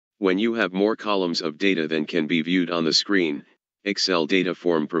When you have more columns of data than can be viewed on the screen, Excel data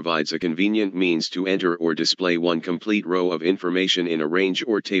form provides a convenient means to enter or display one complete row of information in a range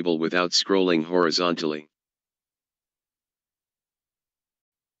or table without scrolling horizontally.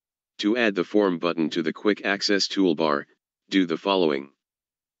 To add the Form button to the Quick Access toolbar, do the following.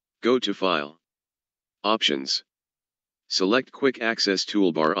 Go to File. Options. Select Quick Access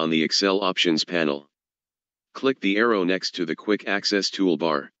toolbar on the Excel Options panel. Click the arrow next to the Quick Access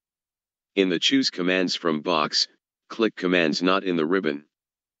toolbar. In the Choose Commands from box, click Commands not in the ribbon.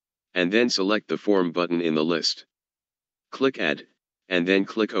 And then select the Form button in the list. Click Add, and then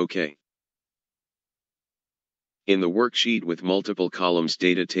click OK. In the worksheet with multiple columns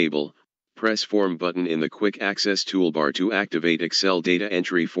data table, press Form button in the Quick Access toolbar to activate Excel data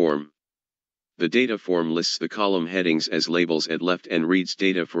entry form. The data form lists the column headings as labels at left and reads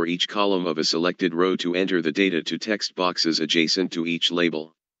data for each column of a selected row to enter the data to text boxes adjacent to each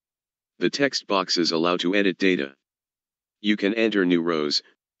label. The text boxes allow to edit data. You can enter new rows,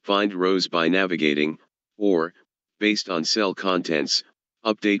 find rows by navigating, or, based on cell contents,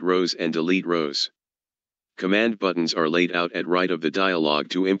 update rows and delete rows. Command buttons are laid out at right of the dialog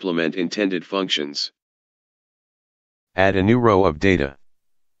to implement intended functions. Add a new row of data.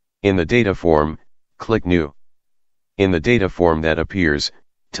 In the data form, click New. In the data form that appears,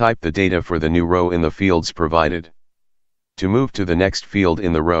 type the data for the new row in the fields provided. To move to the next field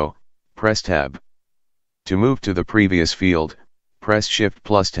in the row, press Tab. To move to the previous field, press Shift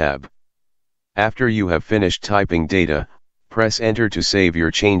plus Tab. After you have finished typing data, press Enter to save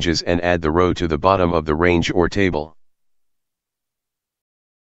your changes and add the row to the bottom of the range or table.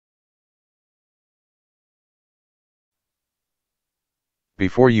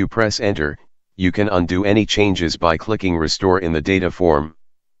 Before you press Enter, you can undo any changes by clicking Restore in the data form.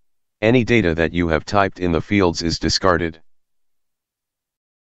 Any data that you have typed in the fields is discarded.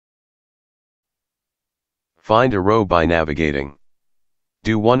 Find a row by navigating.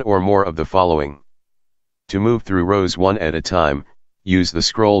 Do one or more of the following. To move through rows one at a time, use the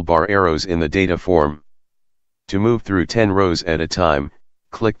scroll bar arrows in the data form. To move through 10 rows at a time,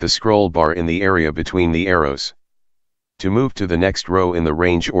 click the scroll bar in the area between the arrows. To move to the next row in the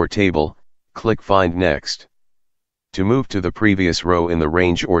range or table, click Find Next. To move to the previous row in the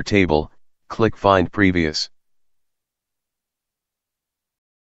range or table, click Find Previous.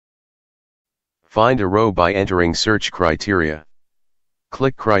 Find a row by entering search criteria.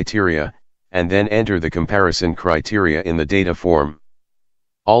 Click Criteria, and then enter the comparison criteria in the data form.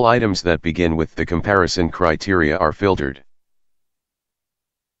 All items that begin with the comparison criteria are filtered.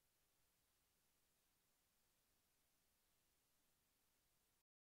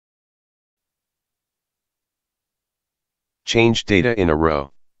 Change data in a row.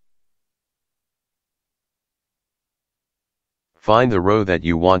 Find the row that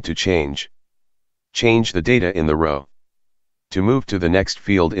you want to change. Change the data in the row. To move to the next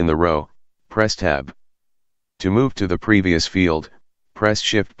field in the row, press Tab. To move to the previous field, press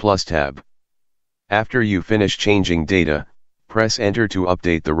Shift plus Tab. After you finish changing data, press Enter to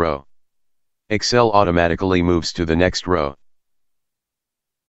update the row. Excel automatically moves to the next row.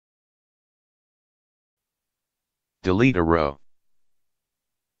 Delete a row.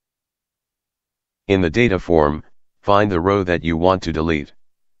 In the data form, find the row that you want to delete.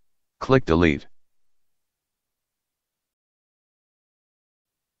 Click Delete.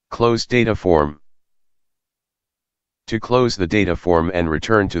 Close data form. To close the data form and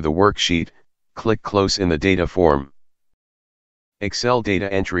return to the worksheet, click Close in the data form. Excel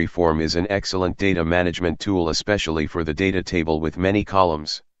data entry form is an excellent data management tool, especially for the data table with many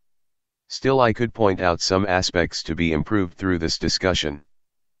columns. Still, I could point out some aspects to be improved through this discussion.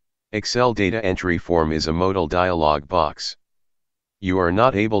 Excel data entry form is a modal dialog box. You are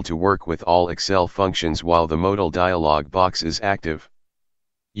not able to work with all Excel functions while the modal dialog box is active.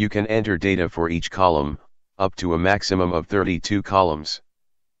 You can enter data for each column, up to a maximum of 32 columns.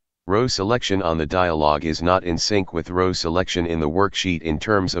 Row selection on the dialog is not in sync with row selection in the worksheet in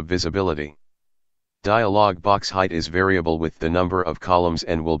terms of visibility. Dialog box height is variable with the number of columns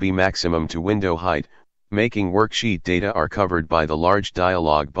and will be maximum to window height, making worksheet data are covered by the large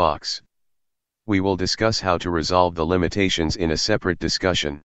dialog box. We will discuss how to resolve the limitations in a separate discussion.